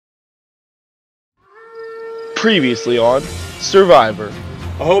Previously on Survivor.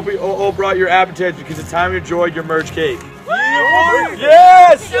 I hope you all brought your appetites because it's time to enjoy your merge cake.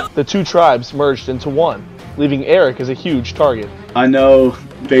 Yes! The two tribes merged into one, leaving Eric as a huge target. I know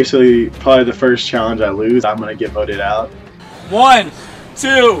basically probably the first challenge I lose, I'm going to get voted out. 1,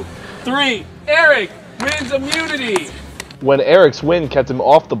 2, 3, Eric wins immunity! When Eric's win kept him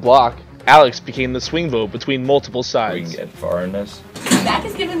off the block, Alex became the swing vote between multiple sides. We can get far in this. Zach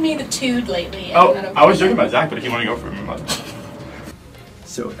has given me the tood lately. I was joking about Zach, but if you want to go for him,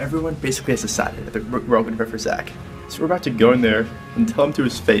 So everyone basically has decided that we're all going to vote for Zach. So we're about to go in there and tell him to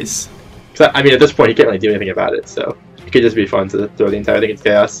his face. I mean, at this point, he can't really do anything about it, so it could just be fun to throw the entire thing into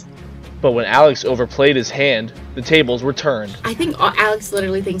chaos. But when Alex overplayed his hand, the tables were turned. I think Alex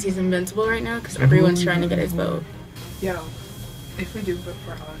literally thinks he's invincible right now because everyone's trying to get his vote. Yo, if we do vote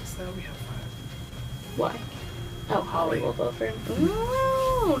for Alex, though, we have fun. What? Oh, Holly will vote for him.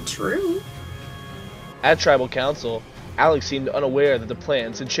 Oh, true. At Tribal Council, Alex seemed unaware that the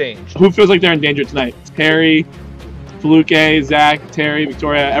plans had changed. Who feels like they're in danger tonight? Harry, Fluke, Zach, Terry,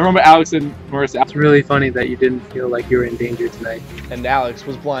 Victoria, everyone but Alex and Marissa. It's really funny that you didn't feel like you were in danger tonight. And Alex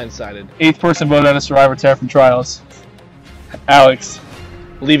was blindsided. 8th person voted out of Survivor Terrapin Trials. Alex.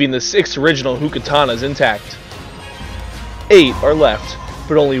 Leaving the 6 original Hukatanas intact. 8 are left,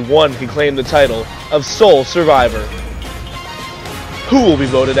 but only one can claim the title of Sole Survivor. Who will be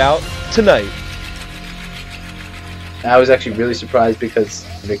voted out tonight? I was actually really surprised because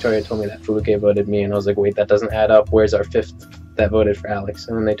Victoria told me that Fluke voted me, and I was like, wait, that doesn't add up. Where's our 5th that voted for Alex?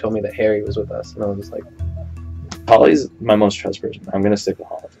 And then they told me that Harry was with us, and I was like, Holly's my most trust person. I'm gonna stick with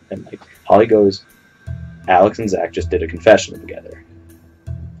Holly. And like Holly goes, Alex and Zach just did a confessional together.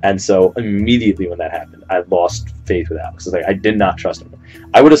 And so immediately when that happened, I lost faith with Alex. It's like I did not trust him.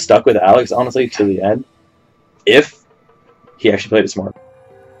 I would have stuck with Alex honestly to the end if he actually played it smart.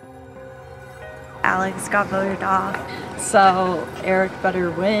 Alex got voted off, so Eric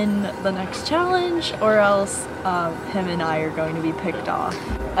better win the next challenge or else him and I are going to be picked off.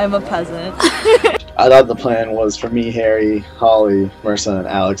 I'm a peasant. I thought the plan was for me, Harry, Holly, Marissa, and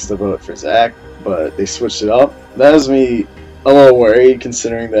Alex to vote for Zach, but they switched it up. That has me a little worried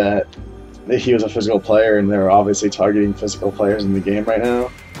considering that he was a physical player and they're obviously targeting physical players in the game right now.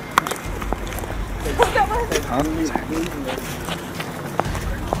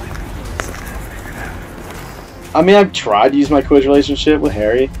 I mean, I've tried to use my quiz relationship with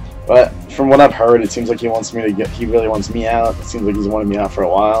Harry, but from what I've heard, it seems like he really wants me out. It seems like he's wanted me out for a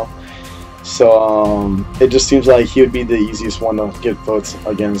while. So, it just seems like he would be the easiest one to get votes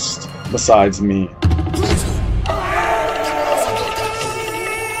against besides me.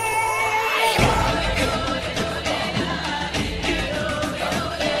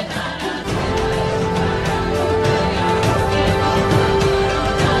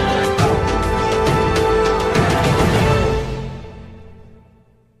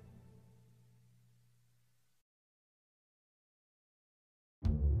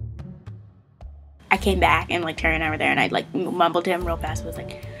 I came back and like Terry and I were there and I like mumbled to him real fast. I was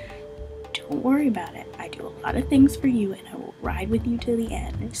like, don't worry about it. I do a lot of things for you and I will ride with you to the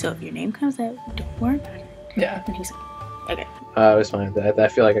end. So if your name comes up, don't worry about it. Yeah. And he's like, okay. I was fine with that. I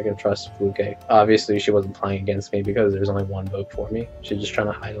feel like I can trust Fluke. Obviously, she wasn't playing against me because there's only one vote for me. She's just trying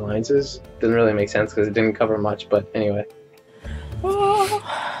to hide alliances. Doesn't really make sense because it didn't cover much, but anyway.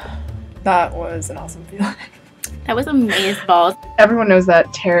 Oh, that was an awesome feeling. That was amazeballs. Everyone knows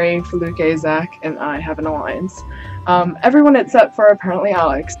that Terry, Fluke, Zach, and I have an alliance. Everyone except for apparently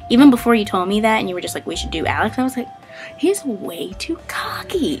Alex. Even before you told me that and you were just like, we should do Alex, I was like, he's way too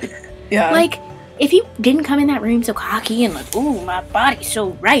cocky. Yeah. Like, if he didn't come in that room so cocky and like, ooh, my body's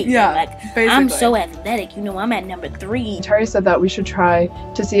so right. Yeah, and like, basically. I'm so athletic, you know, I'm at number 3. Terry said that we should try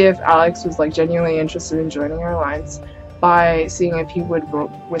to see if Alex was like genuinely interested in joining our alliance by seeing if he would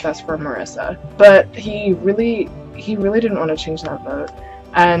vote with us for Marissa. But he really didn't want to change that vote.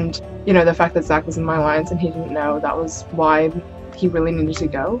 And, you know, the fact that Zach was in my alliance and he didn't know, that was why he really needed to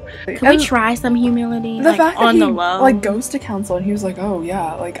go. Can we try some humility? The like, fact that on he the low? like goes to council and he was like, oh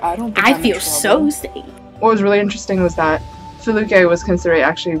yeah, like I don't think I I'm feel in so trouble. safe. What was really interesting was that Fluke was considering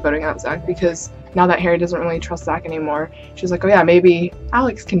actually voting out Zach because now that Harry doesn't really trust Zach anymore, she was like, oh yeah, maybe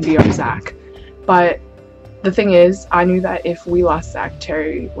Alex can be our Zach. But the thing is, I knew that if we lost Zach,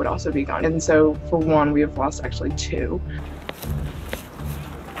 Terry would also be gone. And so, for one, we have lost actually 2.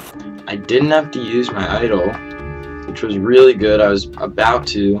 I didn't have to use my idol, which was really good. I was about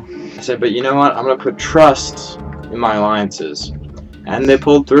to. I said, but you know what? I'm going to put trust in my alliances. And they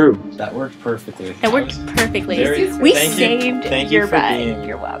pulled through. That worked perfectly. That worked perfectly. We saved your ride.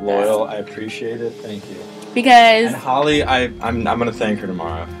 You're welcome. Loyal. I appreciate it. Thank you. Because... And Holly, I'm going to thank her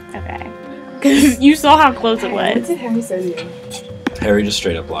tomorrow. Okay. Because you saw how close it What was. did Harry say to you? Harry just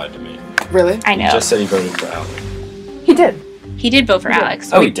straight up lied to me. Really? I know. He just said he voted for Alex. He did. He did vote for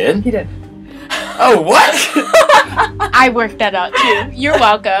Alex. Oh, he did? He did. Oh, what? I worked that out too. You're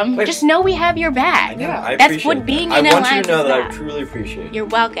welcome. Wait. Just know we have your back. I That's appreciate what being that. in I want you alliance to know is that I about. truly appreciate it. You're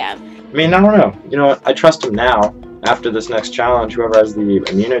welcome. I mean, I don't know. You know what? I trust him now. After this next challenge, whoever has the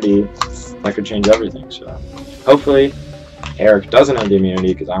immunity, that could change everything. So, hopefully, Eric doesn't have the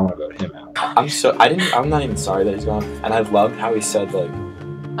immunity because I want to vote him out. I'm not even sorry that he's gone. And I loved how he said, like,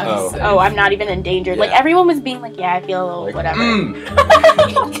 Oh, I'm not even endangered. Like, everyone was being like, yeah, I feel a little whatever.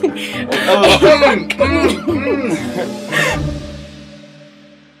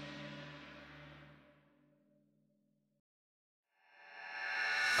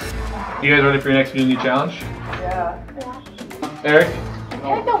 You guys ready for your next community challenge? Yeah. Eric?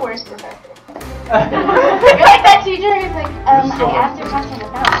 You're like the worst professor. You're like that teacher who's like, I asked a question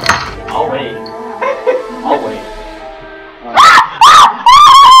about it. I'll wait. I'll wait.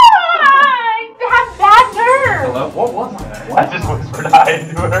 I have bad nerves. Hello? What was that? I just whispered hi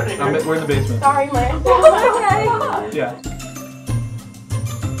into her. We're in the basement. Sorry, Liz. Yeah.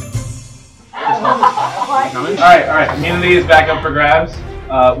 Alright. Immunity is back up for grabs.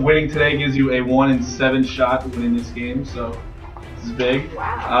 Winning today gives you a 1 in 7 shot of winning this game, so this is big.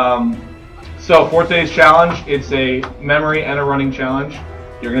 Wow. So for today's challenge, it's a memory and a running challenge.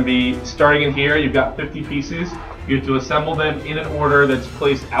 You're going to be starting in here. You've got 50 pieces. You have to assemble them in an order that's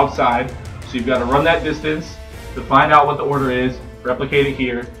placed outside. So you've got to run that distance to find out what the order is, replicate it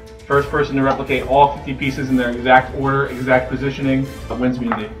here. First person to replicate all 50 pieces in their exact order, exact positioning, wins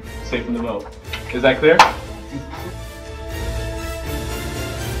immunity. Safe from the vote. Is that clear?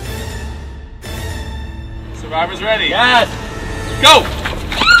 Survivors ready? Yes! Go!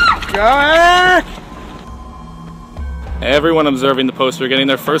 Go, Eric! Everyone observing the poster, getting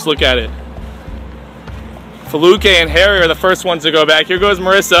their first look at it. Felipe and Harry are the first ones to go back. Here goes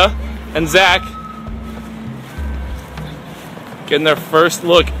Marissa and Zach. Getting their first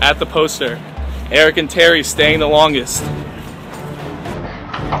look at the poster. Eric and Terry staying the longest.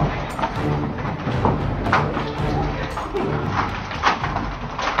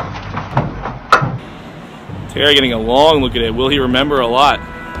 Terry getting a long look at it. Will he remember a lot?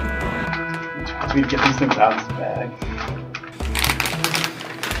 We get these things out of his bag.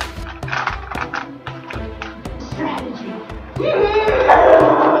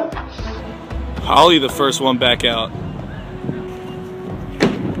 Holly, the first one back out.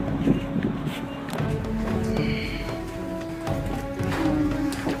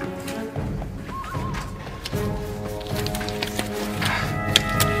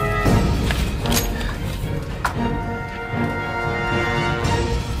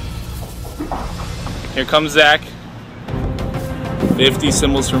 Here comes Zach. 50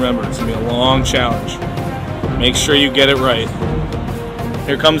 symbols to remember. It's gonna be a long challenge. Make sure you get it right.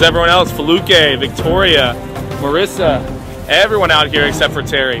 Here comes everyone else. Felipe, Victoria, Marissa, everyone out here except for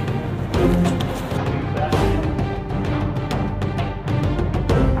Terry.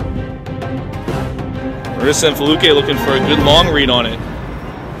 Marissa and Felipe looking for a good long read on it.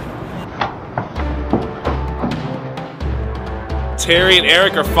 Terry and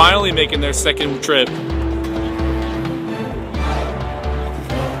Eric are finally making their second trip.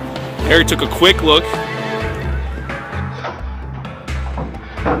 Eric took a quick look.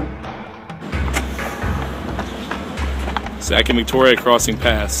 Zach and Victoria crossing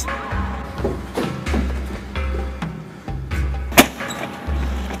paths.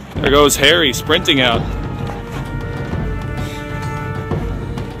 There goes Harry sprinting out.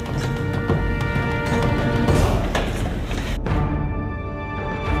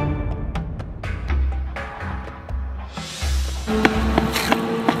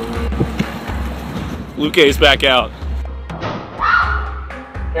 Luke is back out.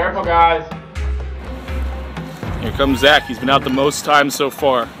 Careful, guys. Here comes Zach. He's been out the most time so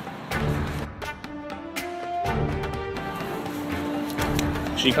far.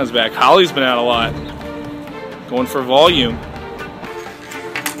 She comes back. Holly's been out a lot. Going for volume.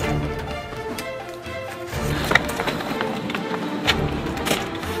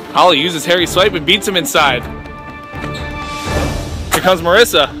 Holly uses Harry's swipe and beats him inside. Here comes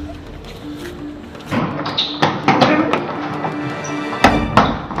Marissa.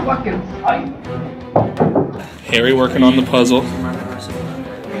 Harry working on the puzzle.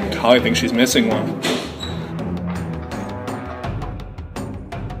 Holly thinks she's missing one.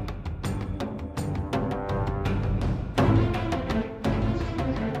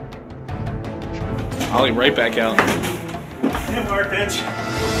 Holly right back out. Didn't work, bitch.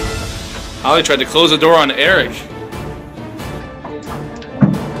 Holly tried to close the door on Eric.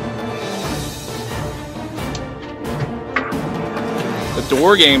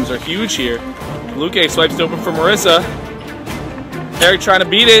 door games are huge here. Luque swipes it open for Marissa. Eric trying to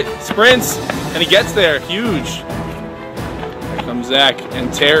beat it, sprints, and he gets there. Huge. Here comes Zach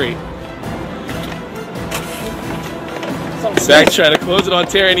and Terry. Zach trying to close it on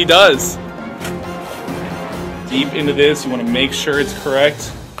Terry, and he does. Deep into this, you want to make sure it's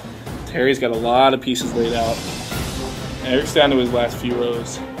correct. Terry's got a lot of pieces laid out. Eric's down to his last few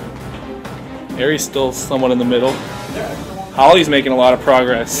rows. Harry's still somewhat in the middle. Holly's making a lot of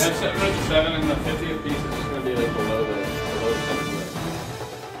progress. Yeah, 7 and the 50th piece is just going to be like below the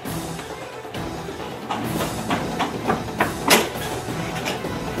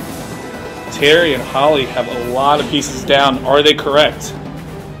Terry and Holly have a lot of pieces down. Are they correct?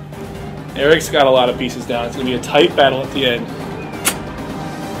 Eric's got a lot of pieces down. It's going to be a tight battle at the end.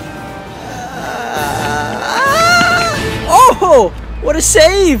 Oh! What a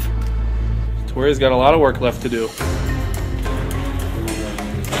save! Tori's got a lot of work left to do.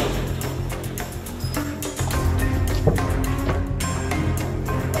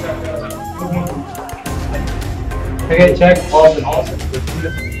 Okay, check. Awesome.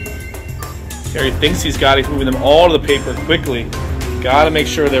 Terry thinks he's got it. He's moving them all to the paper quickly. Got to make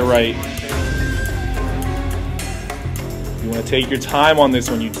sure they're right. You want to take your time on this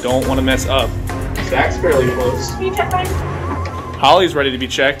one. You don't want to mess up. Zach's fairly close. Can you check mine? Holly's ready to be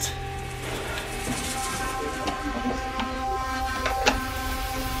checked.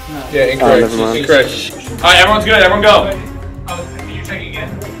 Yeah, incorrect. Incorrect. All right, everyone's good. Everyone go. You're checking again?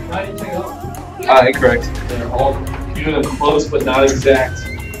 Incorrect. They're all either close but not exact.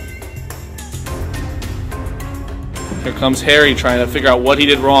 Here comes Harry trying to figure out what he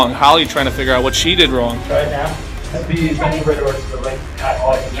did wrong. Holly trying to figure out what she did wrong. Try it now. That'd be red doors for like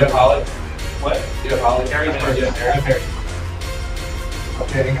Holly. You have Holly? What? You have Holly? Harry? Yeah, Harry.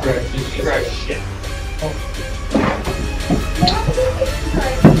 Okay, incorrect. Incorrect. Shit.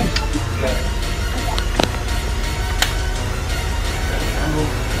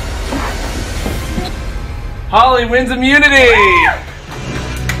 Holly wins immunity!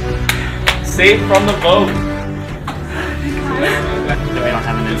 Safe from the vote. We don't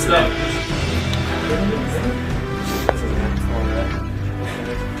have an instant.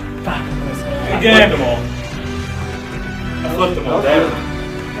 Again. I flipped them all.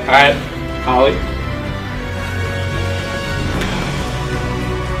 Alright, Holly.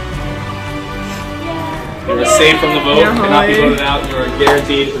 You are safe from the vote, cannot be voted out. You are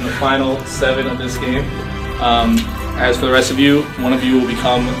guaranteed in the final 7 of this game. As for the rest of you, one of you will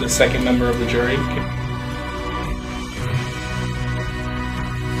become the second member of the jury.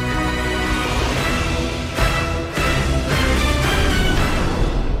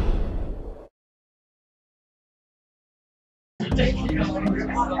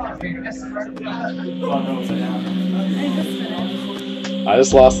 I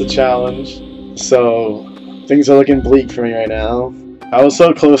just lost the challenge, so things are looking bleak for me right now. I was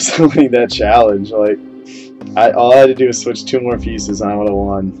so close to winning that challenge. Like, all I had to do was switch 2 more pieces and I would have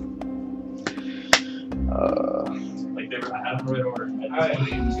won.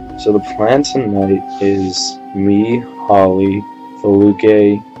 So the plan tonight is me, Holly,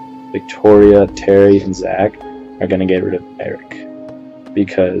 Feluke, Victoria, Terry, and Zach are going to get rid of Eric.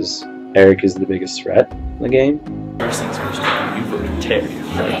 Because Eric is the biggest threat in the game. First things first, you voted Terry,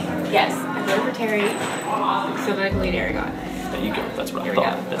 right? Okay, yes, I voted for Terry, so that I can lead Eric on. There you go, that's what I Here we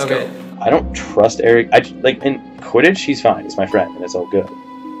thought. go. Let's Okay. go. I don't trust Eric. Like in Quidditch, he's fine. He's my friend, and it's all good.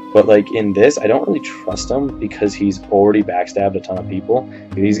 But like in this, I don't really trust him because he's already backstabbed a ton of people.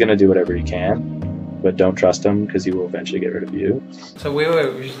 He's gonna do whatever he can, but don't trust him because he will eventually get rid of you. So wait,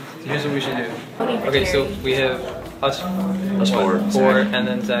 here's what we should do. Okay, so we have us four. And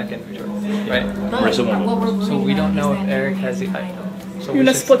then Zach and Victoria, right? Marissa won. So we don't know if Eric has the item. So You're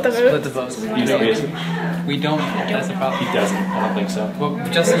gonna split the vote? Split the vote. You know he is? We don't. That's the problem. He doesn't. I don't think so. Well,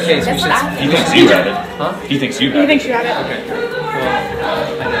 just in case, we should. He thinks you had it. Huh? He thinks you He had it. thinks you have it. Okay.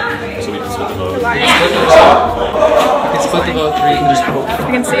 Well, I know. So we can split the vote. You're lying. It's split the vote 3 and just hope. You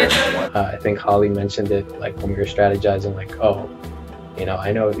can see it. I think Holly mentioned it like when we were strategizing, like, oh, you know,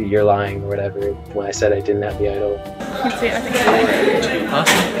 I know you're lying or whatever. When I said I didn't have the idol. You can see it. I think it's Huh?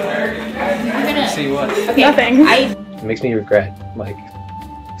 I'm gonna See what? Okay, Nothing. It makes me regret like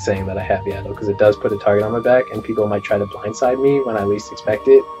saying that I have the idol because it does put a target on my back and people might try to blindside me when I least expect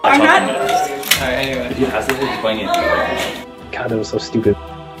it. I'm not. Alright, anyway. If he has it, he's playing it. God, it was so stupid.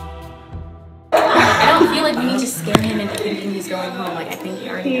 I don't feel like we need to scare him into thinking he's going home. Like, I think he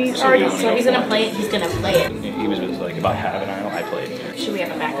already knows. So if he's gonna play it, he's gonna play it. He was like, if I have an idol, I play it. Should we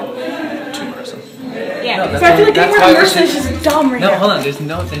have a backup? 2 Marissa. Yeah. No, So I feel like that's getting rid why of Marissa is just dumb right now. No, hold on. There's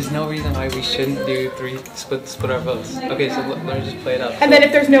no reason why we shouldn't do split our votes. Okay, so let me just play it out. And then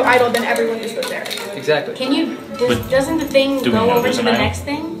if there's no idol, then everyone just goes there. Exactly. Can you? Doesn't the thing do we go know over there's to an the idol? next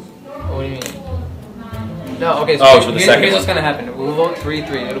thing? What do you mean? No, okay, so Oh, for the second here's one. what's gonna happen. We'll vote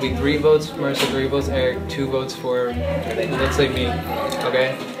 3-3. It'll be 3 votes for Marissa, 3 votes Eric, 2 votes for, let's say, me,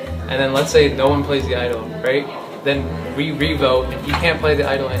 okay? And then let's say no one plays the idol, right? Then we re-vote, and he can't play the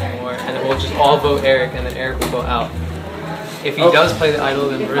idol anymore, and then we'll just all vote Eric, and then Eric will go out. If he does play the idol,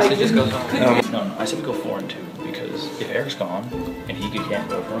 then Marissa just goes home. No, I said we go 4 and 2 because if Eric's gone and he can't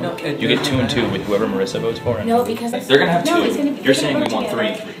vote for him, No, you get 2 and 2 with whoever Marissa votes for. And No, because they're gonna have 2. no, it's gonna be- You're saying we want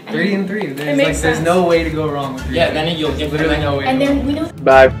 3. 3 and 3. It makes There's sense. no way to go wrong with 3. Yeah, then you'll give literally no way. And then we know.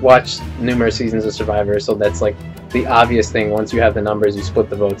 But I've watched numerous seasons of Survivor, so that's like the obvious thing. Once you have the numbers, you split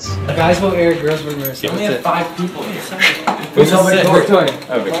the votes. Guys vote Eric, girls vote Marissa. We only have 5 people. Who's Victoria?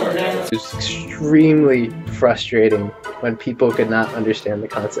 Oh, Victoria. It was extremely frustrating when people could not understand the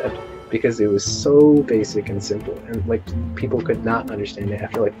concept because it was so basic and simple, and like people could not understand it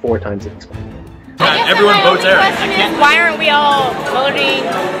after like 4 times it explained. Everyone votes Eric. Why aren't we all voting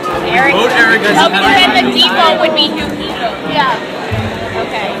Eric? Vote Eric. No, because then the default would be who he votes. Yeah.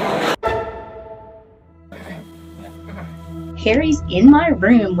 Okay. Harry's in my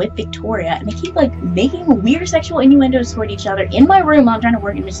room with Victoria, and they keep like making weird sexual innuendos toward each other in my room while I'm trying to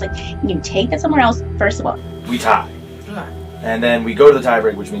work. And just like, you can take that somewhere else. First of all, We tie. And then we go to the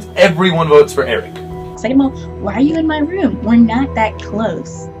tiebreak, which means everyone votes for Eric. second of all, why are you in my room? We're not that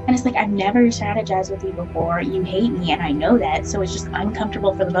close. And it's like, I've never strategized with you before. You hate me, and I know that. So it's just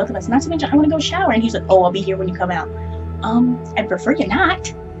uncomfortable for the both of us. Not to mention, I want to go shower. And he's like, oh, I'll be here when you come out. I'd prefer you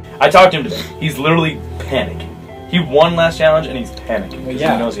not. I talked to him today. He's literally panicking. He won last challenge and he's panicking. Well,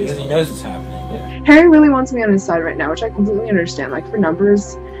 Yeah, because he knows it's happening. Yeah. Harry really wants me on his side right now, which I completely understand. Like, for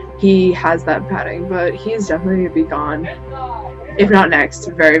numbers, he has that padding, but he's definitely gonna be gone. If not next,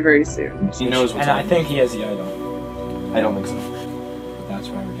 very, very soon. He knows what's And I happening. think he has the idol. I don't think so. That's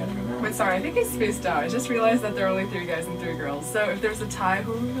why we're getting him out. Wait, sorry, I think I spaced out. I just realized that there are only 3 guys and 3 girls. So if there's a tie,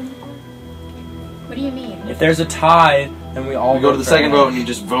 who are we gonna vote? What do you mean? If there's a tie, then we all We go to the for second Eric. vote and you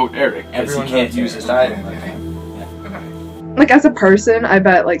just vote Eric because he Everyone can't votes use Eric. his idol. Like, as a person, I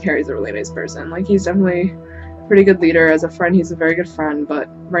bet, like, Harry's a really nice person. Like, he's definitely a pretty good leader. As a friend, he's a very good friend, but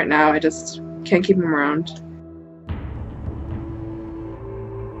right now, I just can't keep him around.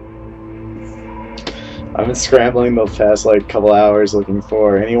 I've been scrambling the past like couple hours looking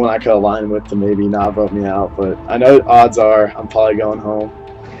for anyone I could align with to maybe not vote me out, but I know odds are I'm probably going home.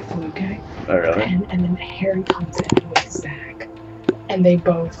 Okay. Oh really? And then Harry comes in with Zach, and they're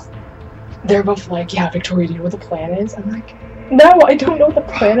both like, yeah, Victoria, do you know what the plan is? I'm like, no, I don't know what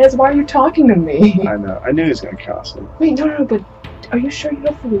the plan is. Why are you talking to me? I know. I knew he was gonna cross it. Wait, no, but are you sure you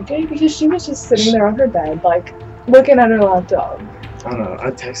know Felipe? Because she was just sitting there on her bed, like, looking at her laptop. I don't know. I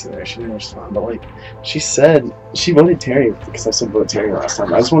texted her. She didn't respond, but like, she said she voted Terry because I said vote Terry last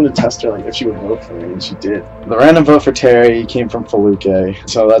time. I just wanted to test her like if she would vote for me, and she did. The random vote for Terry came from Feluke,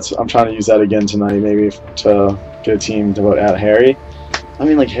 so I'm trying to use that again tonight, maybe to get a team to vote out Harry. I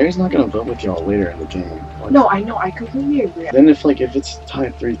mean, like, Harry's not gonna vote with y'all later in the game. Like, No, I know, I completely agree. then if it's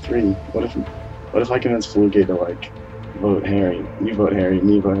tied 3-3, what if I convince Feluke to like vote Harry? You vote Harry,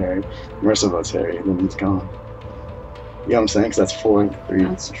 me vote Harry, Marissa votes Harry, and then he's gone. You know what I'm saying? Because that's 4-3.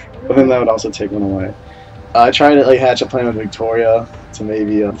 That's true. But then that would also take one away. I tried to like hatch a plan with Victoria to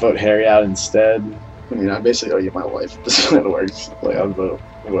maybe vote Harry out instead. I mean, I basically owe you my life. This is how it works. Like, I'll vote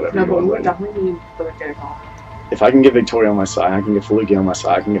whatever No, you but want. we Like, definitely need Felipe to call. if I can get Victoria on my side, I can get Feluke on my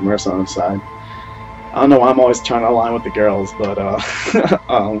side, I can get Marissa on my side. I don't know why I'm always trying to align with the girls, but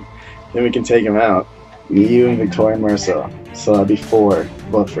then we can take him out. Me, you, and Victoria and Marissa. So that'd be 4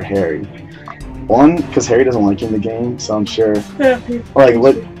 vote for Harry. 1, because Harry doesn't like you in the game, so I'm sure. Like,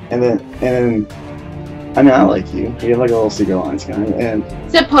 look, and then, I mean, I like you. We have like a little secret alliance guy, and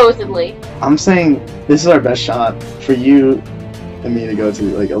Supposedly. I'm saying this is our best shot for you and me to go to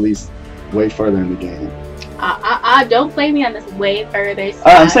like at least way further in the game. Don't play me on this way further stuff.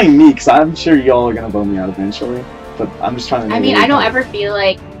 I'm saying me, because I'm sure y'all are gonna vote me out eventually. But I'm just trying to. I mean, I don't ever feel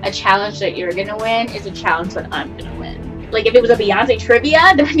like a challenge that you're gonna win is a challenge that I'm gonna win. Like, if it was a Beyonce trivia,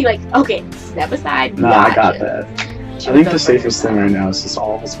 then I'd be like, okay, step aside. Nah, I got gotcha. that. I think the safest thing right now is just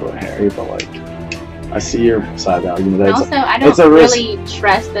all of us vote Harry, but like, I see your side of the argument. And It's also, a, I it's a don't risk. really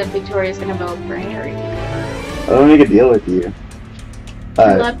trust that Victoria's gonna vote for Harry. I don't make a deal with you.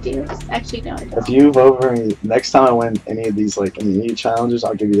 I love you. Actually, no. I don't. If you vote for me next time I win any of these like any challenges,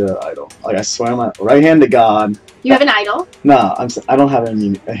 I'll give you the idol. Like, I swear on my right hand to God. You have an idol? No, I don't have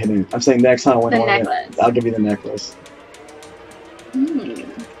any hidden. I'm saying next time I win The one of necklace. it, I'll give you the necklace.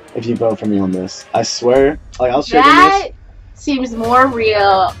 if you vote for me on this. I swear, like I'll shake That this. seems more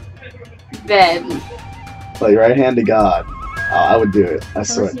real than. Like right hand to God, I would do it. I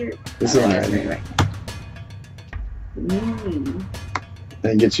swear. This is my right hand.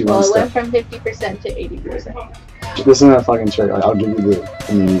 And get you Well, one it went step. from 50% to 80%. This isn't a fucking trick. Like, I'll give you the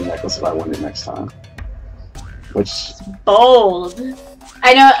immunity necklace if I win it next time. Which Bold.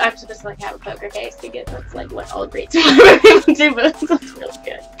 I know I'm supposed to like have a poker face because that's like what all great people do, but that's really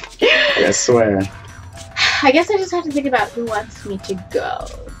good. I swear. I guess I just have to think about who wants me to go.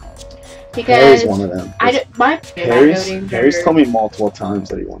 Because Harry's one of them. Harry's told me multiple times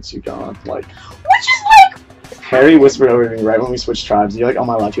that he wants you gone. Like, which is like Harry whispered over to me right when we switched tribes. You're like on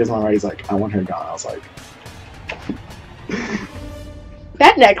my left, he was on my right. He's like, I want her gone. I was like,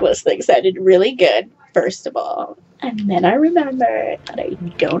 that necklace thing sounded really good, first of all. And then I remembered that I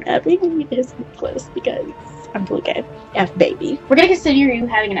don't have this necklace because I'm okay. F baby. We're gonna consider you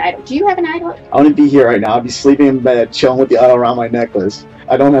having an idol. Do you have an idol? I want to be here right now. I'd be sleeping in bed, chilling with the idol around my necklace.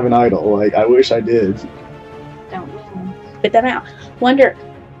 I don't have an idol. Like, I wish I did. Don't know. But then I wonder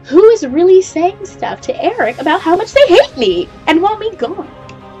who is really saying stuff to Eric about how much they hate me and want me gone.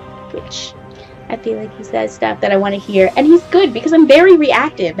 Which I feel like he says stuff that I want to hear, and he's good because I'm very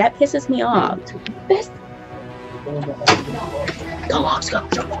reactive. That pisses me off. Best. Go, Hawks, go.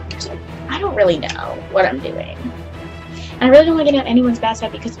 I don't really know what I'm doing. And I really don't want to get on anyone's bad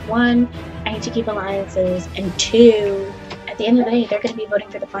side because, one, I need to keep alliances, and two, at the end of the day, they're going to be voting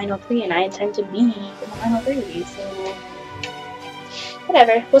for the final three, and I intend to be in the final three, so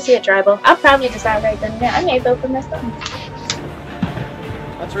whatever. We'll see at tribal. I'll probably decide right then and there. I may vote for my son.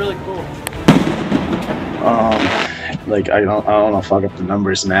 That's really cool. Like I don't want to fuck up the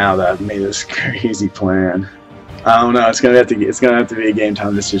numbers now that I've made this crazy plan. I don't know. It's gonna have to be a game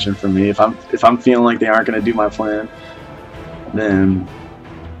time decision for me. If I'm feeling like they aren't gonna do my plan, then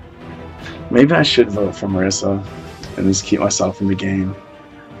maybe I should vote for Marissa and just keep myself in the game.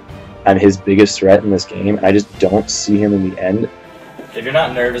 I'm his biggest threat in this game, and I just don't see him in the end. If you're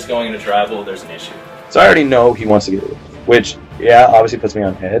not nervous going into tribal, there's an issue. So I already know he wants to get rid of it, which, yeah, obviously puts me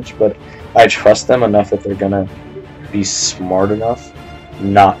on edge, but I trust them enough that they're gonna be smart enough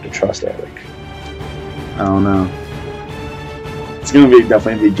not to trust Eric. I don't know. It's gonna be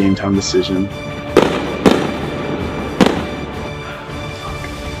definitely a game time decision.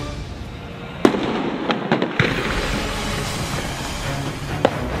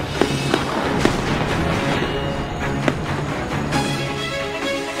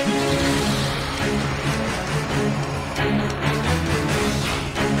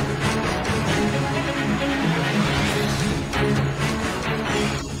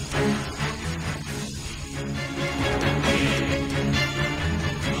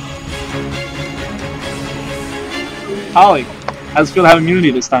 Holly, how's it feel to have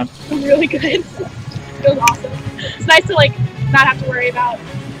immunity this time? Really good. It feels awesome. It's nice to like not have to worry about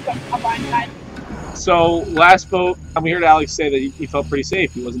a blindside. So last vote, we heard Alex say that he felt pretty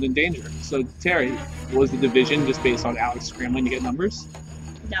safe. He wasn't in danger. So Terry, was the division just based on Alex scrambling to get numbers?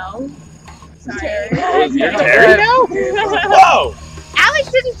 No. Sorry. You're Terry now? Whoa!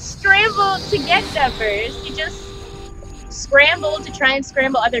 Alex didn't scramble to get numbers. He just scrambled to try and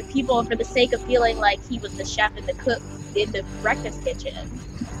scramble other people for the sake of feeling like he was the chef and the cook in the breakfast kitchen.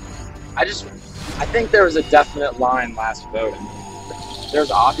 I think there was a definite line last vote. There's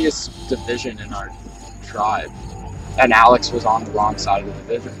obvious division in our tribe, and Alex was on the wrong side of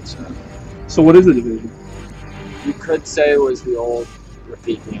the division. So what is the division? You could say it was the old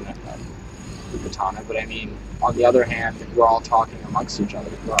Rafiki and Hukatana, but I mean, on the other hand, we're all talking amongst each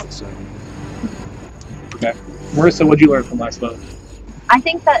other as well. So. Okay, Marissa, what'd you learn from last vote? I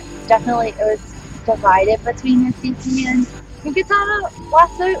think that definitely it was divided between Rafiki and Hukatana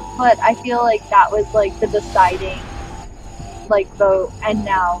last vote, but I feel like that was like the deciding like vote, and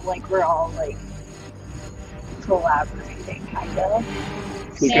now like we're all like collaborating kind of.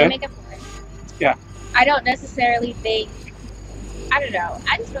 May I make a point? Yeah. I don't necessarily think. I don't know.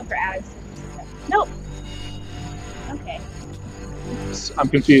 I just vote for Alex. Nope. Okay. I'm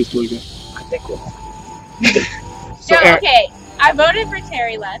confused, Luca. I think we'll. So, okay. I voted for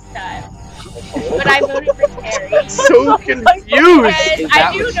Terry last time. But I voted for Terry. So confused. And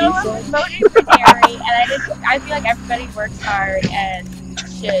I do know I was voting for Terry, and I feel like everybody works hard and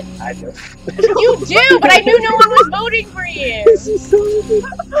should. I do. You do, but I knew no one was voting for you.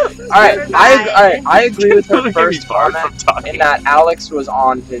 I agree with her first comment in that Alex was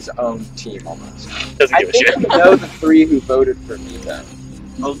on his own team almost. Doesn't give a shit. I think we know the three who voted for me though.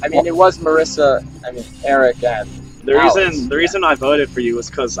 I mean, it was Marissa, Eric, and Alex. The reason I voted for you was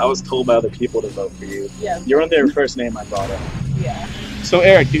because I was told by other people to vote for you. Yeah. You're on their first name I brought up. Yeah. So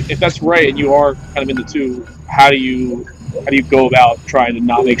Eric, if that's right, and you are kind of in the two, how do you go about trying to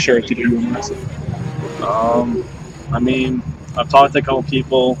not make sure to do you and Marissa? I mean, I've talked to a couple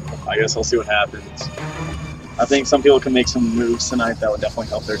people. I guess I'll see what happens. I think some people can make some moves tonight that would definitely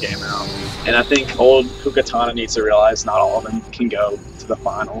help their game out. And I think old Hukatana needs to realize not all of them can go to the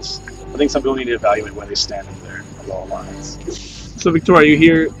finals. I think some people need to evaluate where they stand in their lower lines. So Victoria, you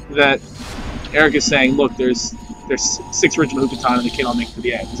hear that Eric is saying, look, there's 6 original Hukatana and they can't all make it to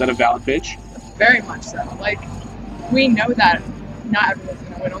the end. Is that a valid pitch? Very much so. Like, we know that not everyone's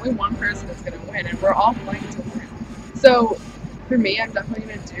going to win. Only one person is going to win, and we're all playing to win. So, for me, I'm definitely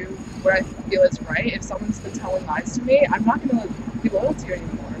going to do what I feel is right. If someone's been telling lies to me, I'm not going to be loyal to you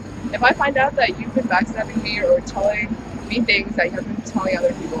anymore. If I find out that you've been backstabbing me or telling me things that you've been telling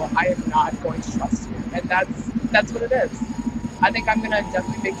other people, I am not going to trust you. And that's what it is. I think I'm going to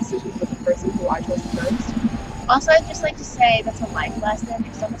definitely make decisions with the person who I trust the most. Also, I'd just like to say that's a life lesson.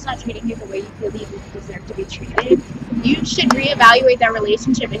 If someone's not treating you the way you feel that you deserve to be treated, you should reevaluate that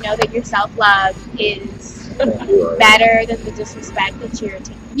relationship and know that your self-love is better than the disrespect that you're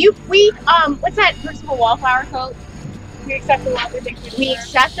taking. What's that personal wallflower quote? We accept the love we think we deserve. We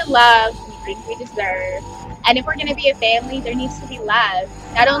accept the love we think we deserve. And if we're going to be a family, there needs to be love.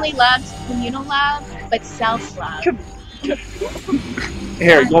 Not only love, communal love, but self-love.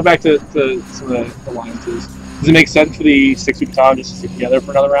 Harry, going back to some of the alliances, does it make sense for the 6 Hukatana just to stick together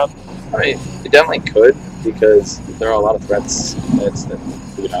for another round? I mean, it definitely could, because there are a lot of threats that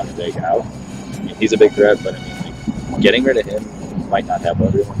Hukatana take out. I mean, he's a big threat, but I mean, like, getting rid of him might not help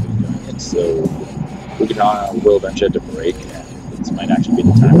everyone who's doing it. So Hukatana will eventually have to break, and this might actually be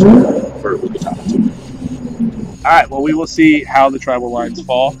the time for Hukatana to win. All right. Well, we will see how the tribal lines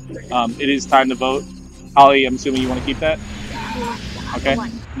fall. It is time to vote. Holly, I'm assuming you want to keep that. Okay.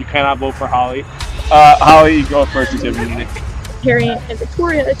 You cannot vote for Holly. Holly, you go first if you need it. Harry and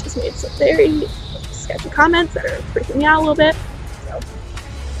Victoria just made some very sketchy comments that are freaking me out a little bit. So,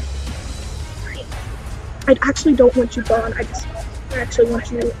 I actually don't want you gone. I actually want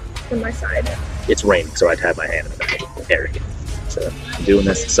you on my side. It's raining, so I'd have my hand in the back. Harry. So I'm doing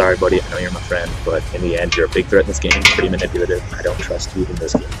this. Sorry, buddy. I know you're my friend, but in the end, you're a big threat in this game. Pretty manipulative. I don't trust you in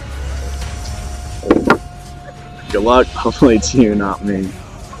this game. Good luck. Hopefully it's you, not me.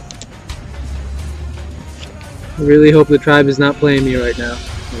 I really hope the tribe is not playing me right now.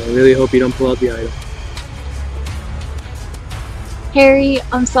 And I really hope you don't pull out the item. Harry,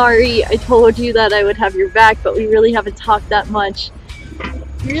 I'm sorry. I told you that I would have your back, but we really haven't talked that much.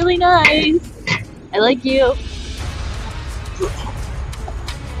 You're really nice. I like you.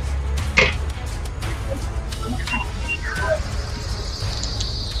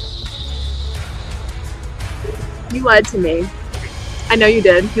 You lied to me. I know you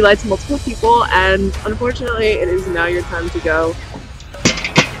did. You lied to multiple people, and unfortunately, it is now your time to go.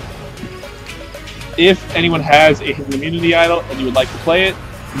 If anyone has a hidden immunity idol and you would like to play it,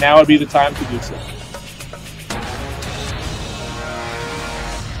 now would be the time to do so.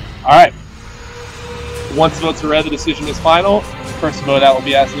 Alright. Once the votes are read, the decision is final. The first vote out will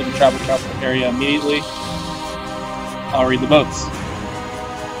be asked to leave the tribal area immediately. I'll read the votes.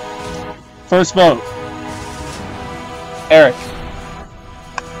 First vote. Eric.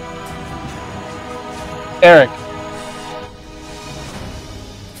 Eric.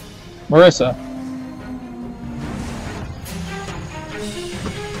 Marissa.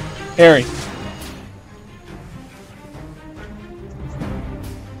 Harry.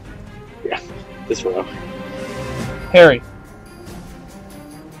 Yeah, this row. Harry.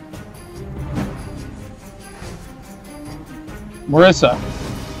 Marissa.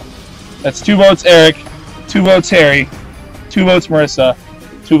 That's 2 votes Eric, 2 votes Harry, 2 votes Marissa,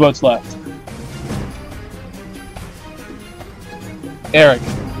 2 votes left. Eric.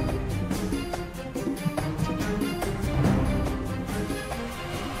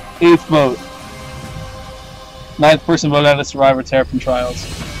 Eighth vote. 9th person voted out of Survivor Terrapin Trials.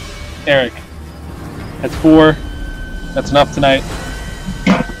 Eric. That's 4. That's enough tonight.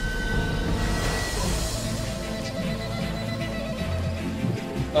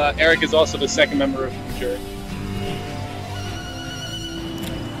 Eric is also the 2nd member of the jury.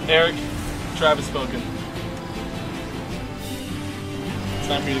 Eric, Travis spoken. It's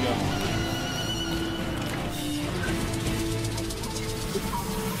time for you to go.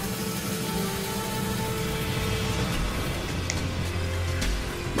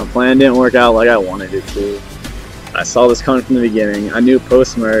 My plan didn't work out like I wanted it to. I saw this coming from the beginning. I knew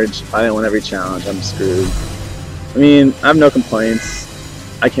post-merge, if I didn't win every challenge, I'm screwed. I mean, I have no complaints.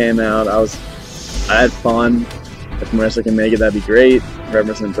 I came out, I had fun. If Marissa can make it, that'd be great.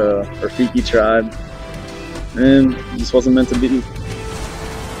 Represent the Rafiki tribe. And it just wasn't meant to be.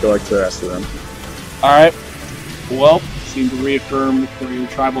 Good luck to the rest of them. Alright. Well, seem to reaffirm where your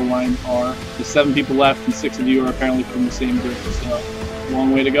tribal lines are. The 7 people left and 6 of you are apparently from the same group, so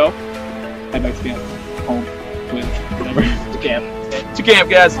long way to go. Head back to camp. Home. Twitch. Whatever. To camp. To camp,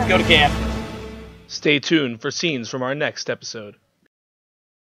 guys. Let's go to camp. Stay tuned for scenes from our next episode.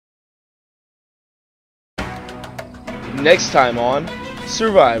 Next time on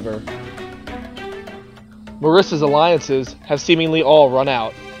Survivor. Marissa's alliances have seemingly all run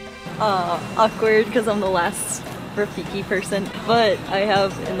out. Awkward because I'm the last Rafiki person, but I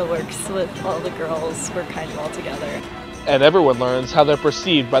have in the works with all the girls. We're kind of all together. And everyone learns how they're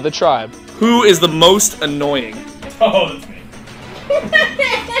perceived by the tribe. Who is the most annoying? Oh, that's me.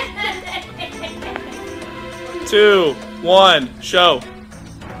 2, 1, show.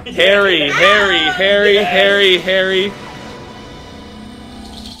 Harry.